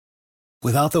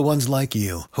Without the ones like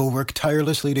you, who work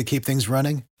tirelessly to keep things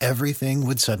running, everything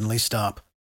would suddenly stop.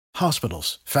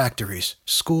 Hospitals, factories,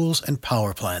 schools, and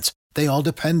power plants, they all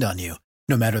depend on you.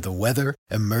 No matter the weather,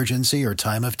 emergency, or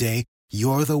time of day,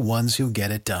 you're the ones who get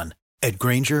it done. At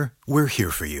Grainger, we're here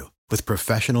for you with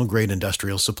professional-grade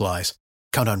industrial supplies.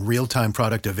 Count on real-time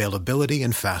product availability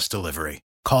and fast delivery.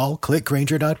 Call, click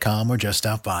Grainger.com, or just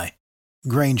stop by.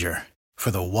 Grainger, for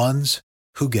the ones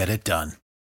who get it done.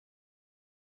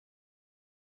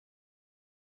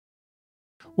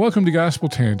 Welcome to Gospel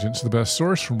Tangents, the best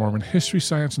source for Mormon history,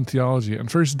 science, and theology, and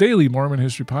first daily Mormon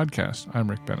history podcast. I'm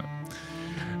Rick Bennett.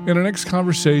 In our next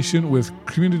conversation with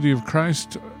Community of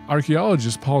Christ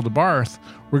archaeologist Paul Debarthe,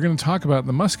 we're going to talk about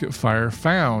the Musket fire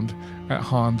found at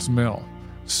Hawn's mill.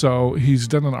 So he's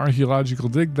done an archaeological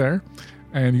dig there,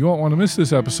 and you won't want to miss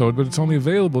this episode, but it's only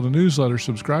available to newsletter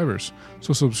subscribers.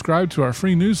 So subscribe to our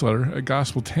free newsletter at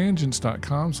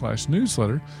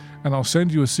gospeltangents.com/newsletter, and I'll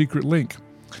send you a secret link.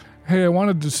 Hey, I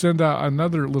wanted to send out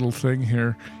another little thing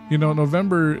here. You know,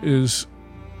 November is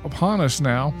upon us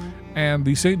now, and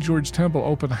the St. George Temple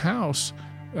open house,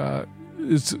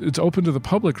 it's open to the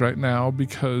public right now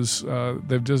because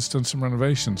they've just done some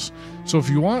renovations. So if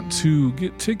you want to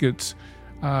get tickets,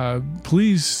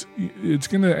 please, it's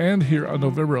going to end here on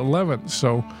November 11th.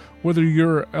 So whether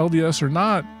you're LDS or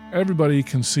not, everybody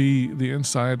can see the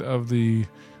inside of the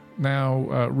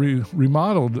now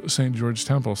remodeled St. George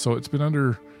Temple. So it's been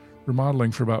under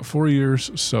remodeling for about 4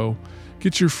 years. So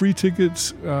get your free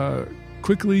tickets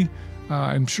quickly.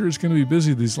 I'm sure it's going to be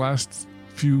busy these last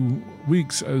few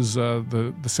weeks as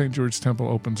the St. George Temple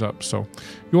opens up. So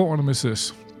you won't want to miss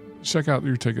this. Check out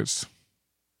your tickets.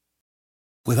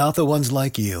 Without the ones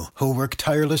like you, who work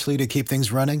tirelessly to keep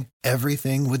things running,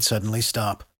 everything would suddenly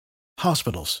stop.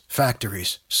 Hospitals,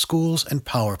 factories, schools, and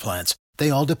power plants, they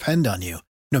all depend on you.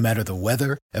 No matter the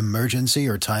weather, emergency,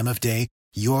 or time of day,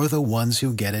 you're the ones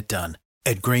who get it done.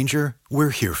 At Grainger,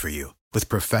 we're here for you with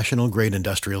professional-grade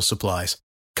industrial supplies.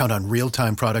 Count on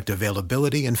real-time product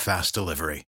availability and fast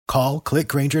delivery. Call, click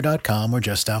Grainger.com, or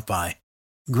just stop by.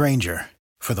 Grainger,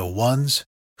 for the ones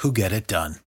who get it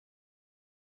done.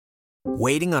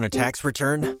 Waiting on a tax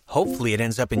return? Hopefully it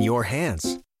ends up in your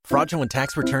hands. Fraudulent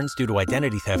tax returns due to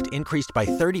identity theft increased by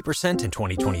 30% in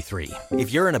 2023.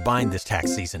 If you're in a bind this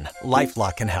tax season,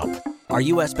 LifeLock can help. Our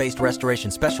U.S.-based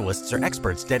restoration specialists are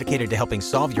experts dedicated to helping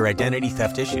solve your identity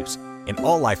theft issues. And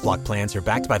all LifeLock plans are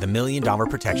backed by the $1 Million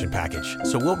Protection Package.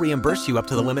 So we'll reimburse you up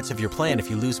to the limits of your plan if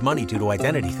you lose money due to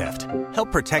identity theft.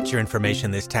 Help protect your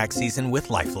information this tax season with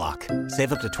LifeLock.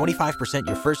 Save up to 25%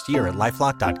 your first year at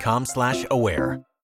LifeLock.com/aware.